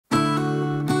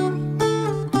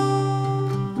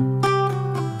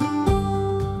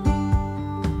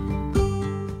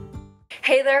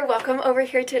Hey there, welcome over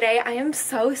here today. I am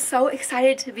so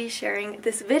excited to be sharing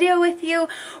this video with you.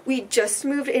 We just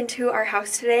moved into our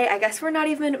house today. I guess we're not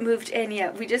even moved in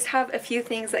yet. We just have a few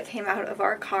things that came out of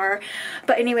our car.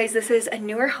 But anyways, this is a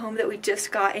newer home that we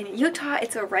just got in Utah.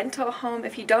 It's a rental home.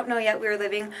 If you don't know yet, we were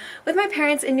living with my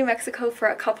parents in New Mexico for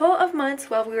a couple of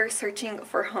months while we were searching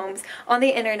for homes on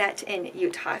the internet in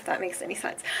Utah, if that makes any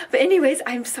sense. But anyways,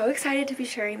 I'm so excited to be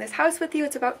sharing this house with you.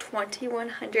 It's about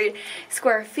 2,100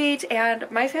 square feet and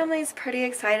my family's pretty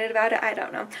excited about it. I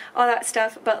don't know, all that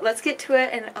stuff, but let's get to it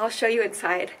and I'll show you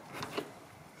inside.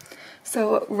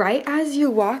 So right as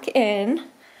you walk in,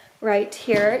 right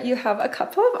here, you have a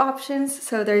couple of options.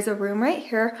 So there's a room right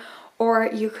here, or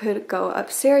you could go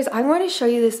upstairs. I want to show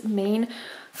you this main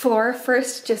floor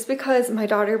first just because my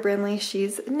daughter Brinley,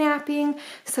 she's napping.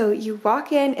 So you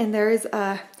walk in and there's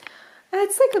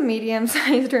it's like a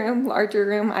medium-sized room, larger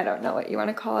room, I don't know what you want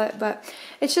to call it, but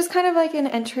it's just kind of like an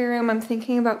entry room. I'm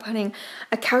thinking about putting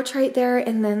a couch right there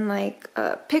and then like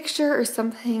a picture or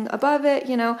something above it,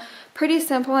 you know, pretty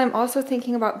simple. I'm also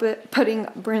thinking about putting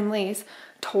Brinley's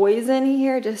toys in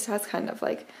here just as kind of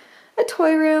like a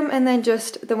toy room, and then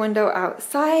just the window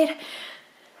outside.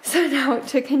 So now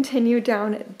to continue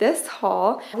down this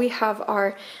hall, we have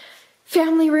our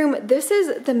family room. This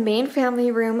is the main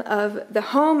family room of the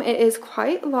home. It is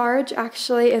quite large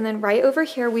actually, and then right over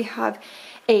here we have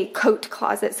a coat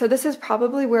closet. So this is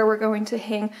probably where we're going to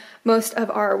hang most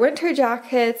of our winter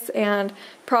jackets and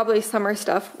probably summer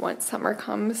stuff once summer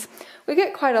comes. We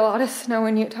get quite a lot of snow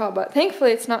in Utah, but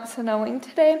thankfully it's not snowing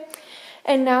today.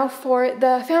 And now for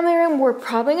the family room, we're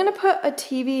probably going to put a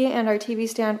TV and our TV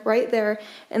stand right there,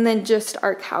 and then just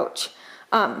our couch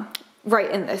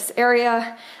right in this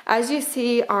area. As you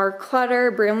see, our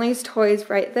clutter, Brinley's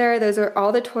toys right there. Those are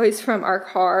all the toys from our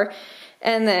car.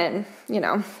 And then, you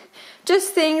know,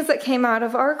 just things that came out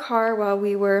of our car while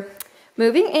we were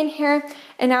moving in here.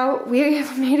 And now we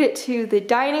have made it to the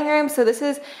dining room. So this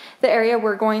is the area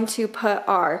we're going to put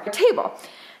our table.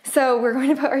 So we're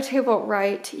going to put our table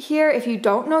right here. If you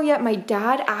don't know yet, my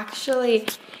dad actually,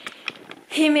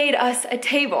 he made us a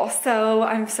table, so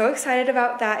I'm so excited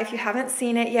about that. If you haven't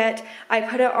seen it yet, I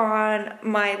put it on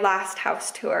my last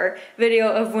house tour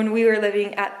video of when we were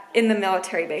living in the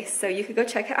military base, so you could go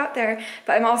check it out there.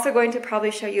 But I'm also going to probably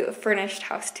show you a furnished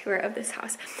house tour of this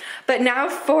house. But now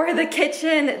for the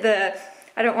kitchen,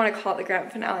 I don't want to call it the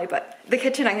grand finale, but the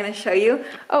kitchen I'm going to show you.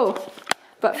 Oh,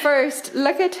 but first,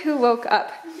 look at who woke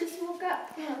up. I just woke up.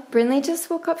 Yeah. Brinley just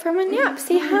woke up from a nap.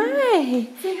 Say hi.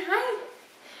 Say hi.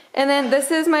 And then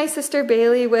this is my sister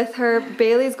Bailey with her.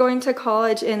 Bailey's going to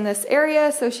college in this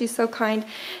area, so she's so kind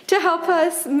to help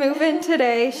us move in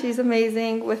today. She's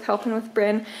amazing with helping with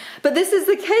Bryn. But this is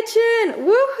the kitchen.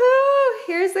 Woohoo!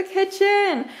 Here's the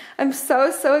kitchen. I'm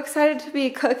so excited to be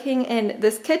cooking in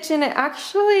this kitchen. It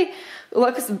actually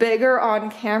looks bigger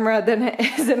on camera than it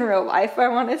is in real life, I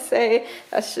want to say.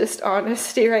 That's just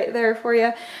honesty right there for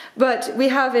you. But we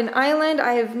have an island.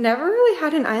 I have never really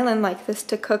had an island like this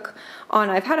to cook on.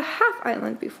 I've had a half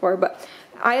island before, but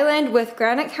island with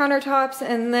granite countertops,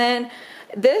 and then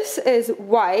this is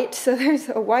white, so there's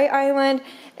a white island,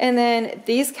 and then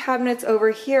these cabinets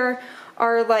over here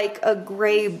are like a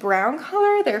gray brown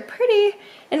color. They're pretty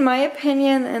in my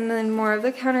opinion, and then more of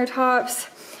the countertops.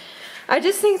 I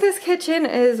just think this kitchen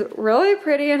is really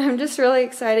pretty, and I'm just really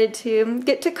excited to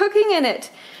get to cooking in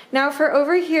it. Now for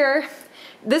over here,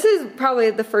 this is probably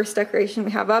the first decoration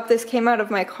we have up. This came out of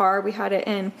my car. We had it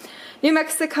in New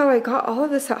Mexico. I got all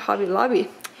of this at Hobby Lobby,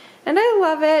 and I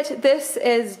love it. This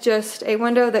is just a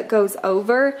window that goes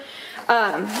over.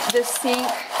 This sink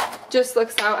just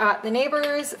looks out at the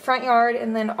neighbor's front yard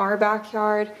and then our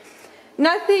backyard.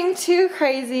 Nothing too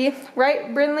crazy,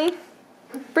 right, Brinley?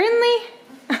 Brinley?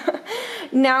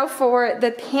 Now for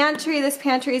the pantry. This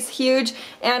pantry is huge,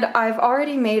 and I've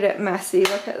already made it messy.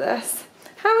 Look at this.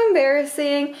 How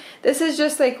embarrassing. This is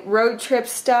just like road trip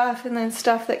stuff, and then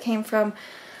stuff that came from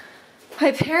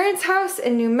my parents' house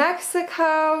in New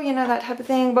Mexico, you know, that type of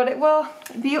thing. But it will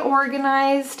be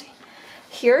organized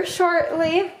here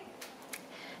shortly.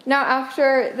 Now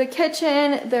after the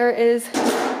kitchen, there is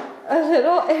a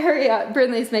little area.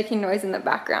 Brinley's making noise in the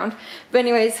background. But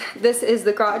anyways, this is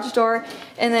the garage door,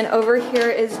 and then over here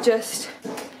is just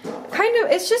kind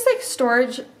of, it's just like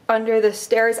storage under the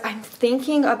stairs. I'm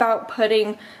thinking about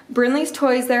putting Brinley's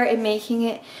toys there and making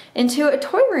it into a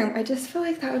toy room. I just feel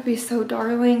like that would be so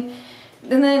darling.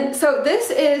 And then, so this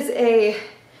is a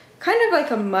kind of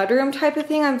like a mudroom type of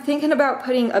thing. I'm thinking about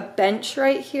putting a bench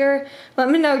right here. Let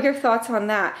me know your thoughts on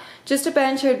that. Just a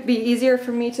bench. It would be easier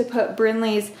for me to put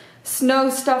Brinley's snow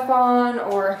stuff on,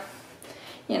 or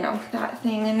you know, that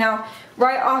thing. And now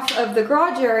right off of the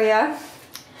garage area,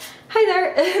 Hi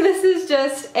there, this is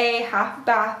just a half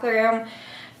bathroom.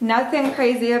 Nothing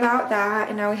crazy about that.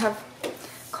 And now we have a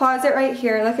closet right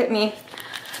here. Look at me.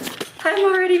 I'm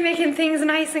already making things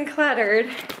nice and cluttered.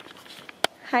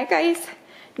 Hi guys.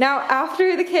 Now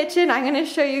after the kitchen, I'm gonna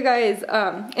show you guys,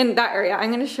 in that area, I'm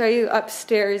gonna show you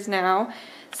upstairs now.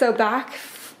 So back,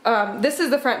 this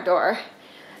is the front door.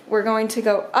 We're going to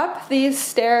go up these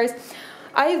stairs.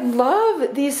 I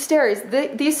love these stairs.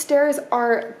 These stairs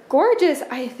are gorgeous,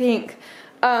 I think.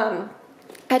 I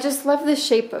just love the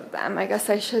shape of them. I guess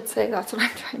I should say, that's what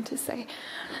I'm trying to say.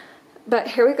 But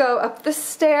here we go, up the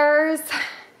stairs.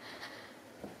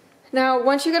 Now,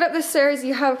 once you get up the stairs,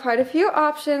 you have quite a few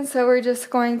options, so we're just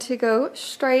going to go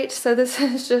straight. So this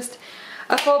is just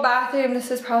a full bathroom.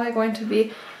 This is probably going to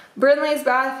be Brinley's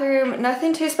bathroom.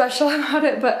 Nothing too special about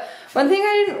it, but one thing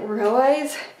I didn't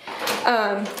realize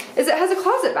is it has a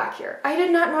closet back here. I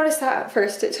did not notice that at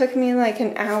first. It took me like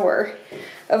an hour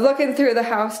of looking through the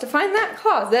house to find that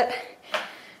closet.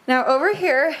 Now over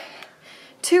here,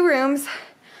 2 rooms.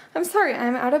 I'm sorry,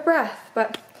 I'm out of breath,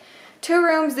 but 2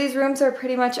 rooms. These rooms are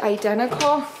pretty much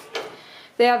identical.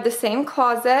 They have the same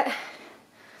closet.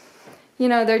 You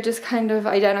know, they're just kind of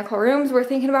identical rooms. We're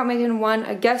thinking about making one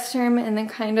a guest room and then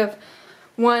kind of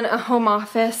one a home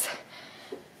office,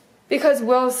 because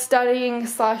Will's studying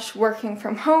 / working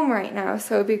from home right now,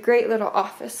 so it'd be a great little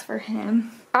office for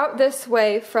him. Out this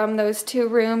way from those 2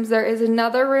 rooms, there is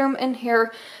another room in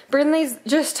here. Brinley's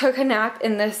just took a nap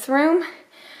in this room.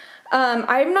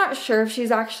 I'm not sure if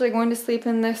she's actually going to sleep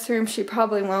in this room. She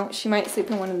probably won't. She might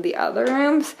sleep in one of the other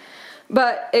rooms.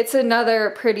 But it's another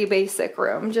pretty basic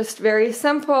room. Just very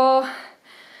simple,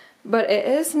 but it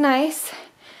is nice.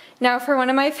 Now for one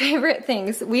of my favorite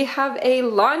things, we have a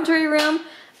laundry room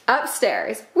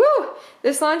upstairs. Woo!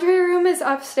 This laundry room is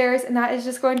upstairs, and that is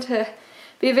just going to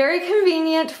be very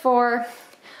convenient for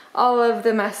all of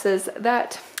the messes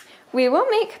that we will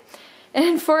make.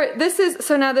 And for this is,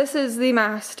 so now this is the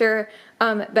master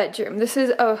bedroom. This is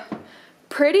a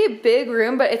pretty big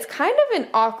room, but it's kind of an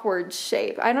awkward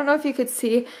shape. I don't know if you could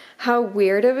see how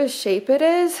weird of a shape it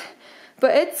is,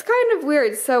 but it's kind of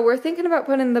weird. So we're thinking about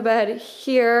putting the bed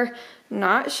here.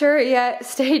 Not sure yet,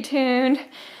 stay tuned.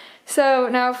 So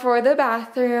now for the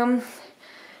bathroom,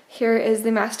 here is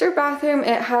the master bathroom.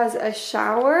 It has a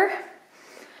shower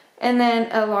and then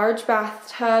a large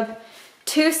bathtub,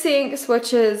 2 sinks,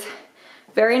 which is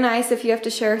very nice if you have to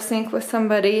share a sink with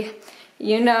somebody,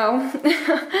 you know.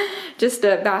 Just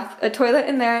a toilet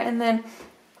in there, and then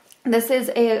this is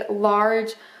a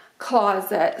large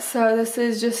closet. So this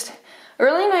is just a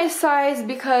really nice size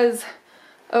because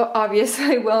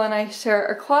obviously Will and I share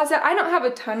a closet. I don't have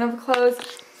a ton of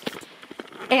clothes,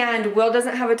 and Will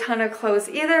doesn't have a ton of clothes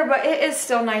either, but it is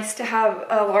still nice to have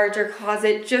a larger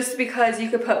closet just because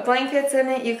you could put blankets in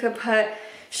it, you could put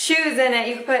shoes in it,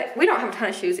 you could put, we don't have a ton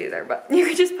of shoes either, but you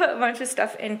could just put a bunch of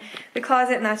stuff in the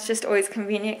closet, and that's just always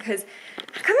convenient because,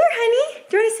 come here honey,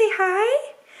 do you want to say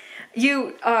hi?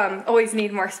 You always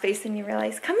need more space than you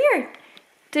realize. Come here.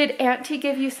 Did Auntie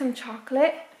give you some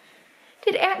chocolate?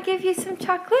 Did Aunt give you some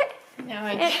chocolate? No,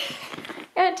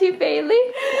 Auntie Bailey?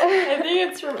 I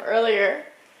think it's from earlier.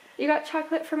 You got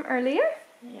chocolate from earlier?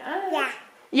 Yeah.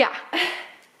 Yeah.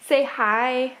 Say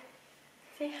hi.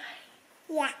 Say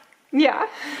hi. Yeah. Yeah.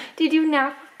 Did you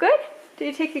nap good? Did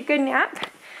you take a good nap?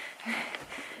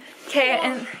 Okay,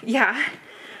 and yeah.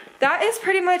 That is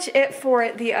pretty much it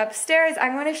for the upstairs.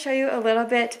 I'm going to show you a little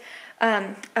bit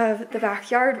of the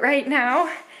backyard right now.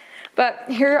 But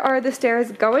here are the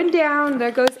stairs going down.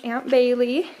 There goes Aunt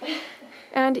Bailey.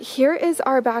 And here is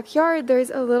our backyard. There's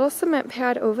a little cement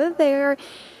pad over there.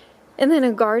 And then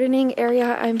a gardening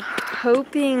area. I'm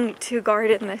hoping to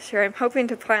garden this year. I'm hoping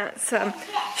to plant some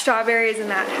strawberries and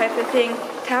that type of thing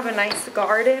to have a nice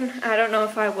garden. I don't know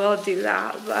if I will do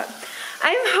that, but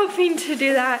I'm hoping to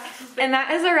do that. And that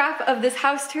is a wrap of this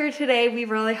house tour today. We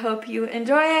really hope you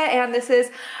enjoy it. And this is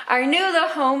our new little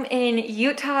home in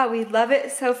Utah. We love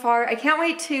it so far. I can't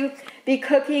wait to be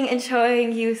cooking and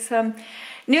showing you some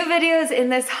new videos in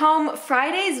this home.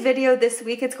 Friday's video this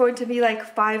week, it's going to be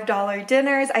like $5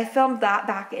 dinners. I filmed that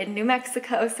back in New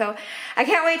Mexico, so I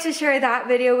can't wait to share that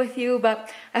video with you, but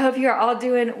I hope you're all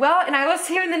doing well, and I will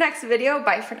see you in the next video.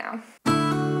 Bye for now.